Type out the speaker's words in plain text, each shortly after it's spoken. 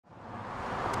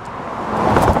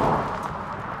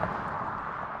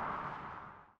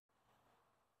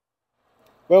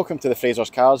Welcome to the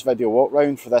Frasers Cars video walk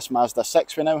round for this Mazda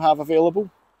 6 we now have available.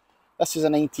 This is a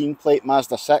 19 plate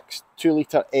Mazda 6 2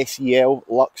 litre SEL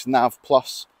Lux Nav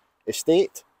Plus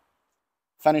estate,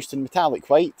 finished in metallic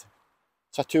white.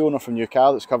 It's a 2 owner from new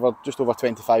car that's covered just over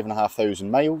 25,500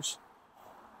 miles.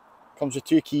 Comes with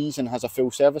 2 keys and has a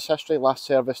full service history, last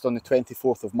serviced on the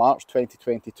 24th of March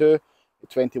 2022 at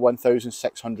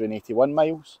 21,681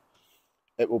 miles.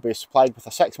 It will be supplied with a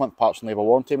 6-month parts and labour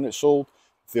warranty when it's sold,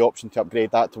 with the option to upgrade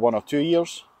that to 1 or 2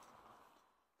 years.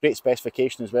 Great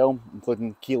specification as well,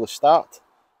 including keyless start,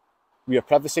 rear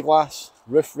privacy glass,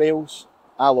 roof rails,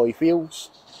 alloy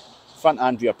wheels, front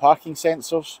and rear parking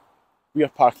sensors, rear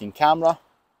parking camera,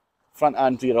 front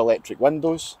and rear electric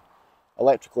windows,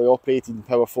 electrically operated and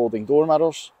power folding door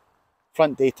mirrors,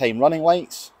 front daytime running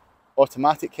lights,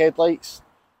 automatic headlights,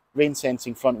 rain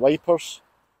sensing front wipers,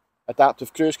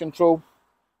 adaptive cruise control.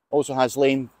 Also has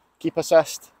lane keep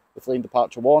assist with lane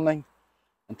departure warning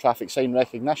and traffic sign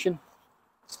recognition.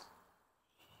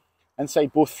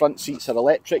 Inside, both front seats are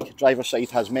electric, driver's side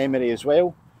has memory as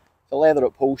well. It's a leather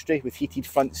upholstery with heated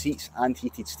front seats and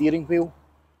heated steering wheel.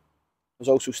 There's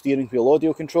also steering wheel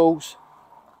audio controls,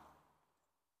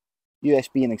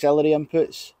 USB and auxiliary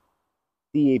inputs,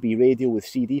 DAB radio with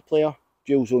CD player,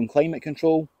 dual zone climate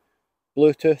control,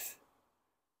 Bluetooth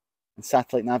and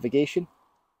satellite navigation.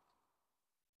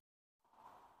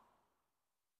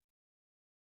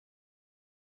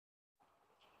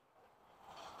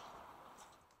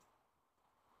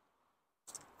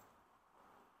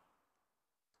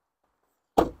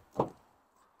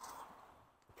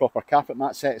 Proper carpet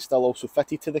mat set is still also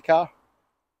fitted to the car.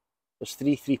 There's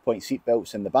 3 3-point seat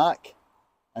belts in the back,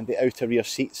 and the outer rear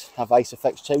seats have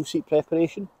Isofix child seat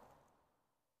preparation.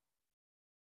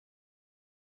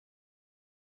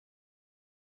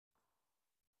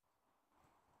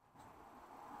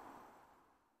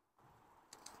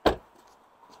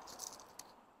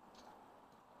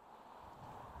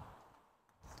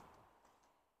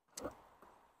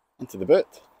 Into the boot,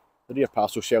 the rear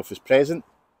parcel shelf is present,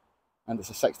 and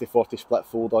it's a 60-40 split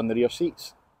fold on the rear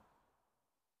seats.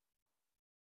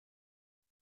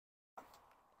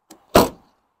 So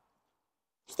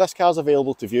this car is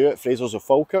available to view at Frasers of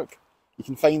Falkirk. You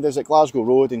can find us at Glasgow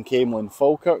Road in Camelin,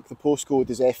 Falkirk. The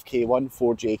postcode is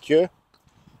FK14JQ.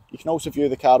 You can also view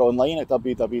the car online at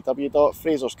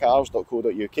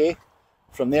www.fraserscars.co.uk.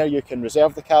 From there you can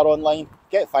reserve the car online,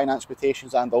 get finance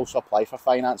quotations and also apply for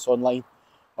finance online.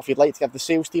 If you'd like to give the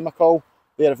sales team a call,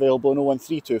 they're available on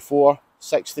 01324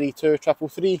 632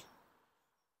 333.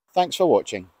 Thanks for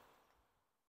watching.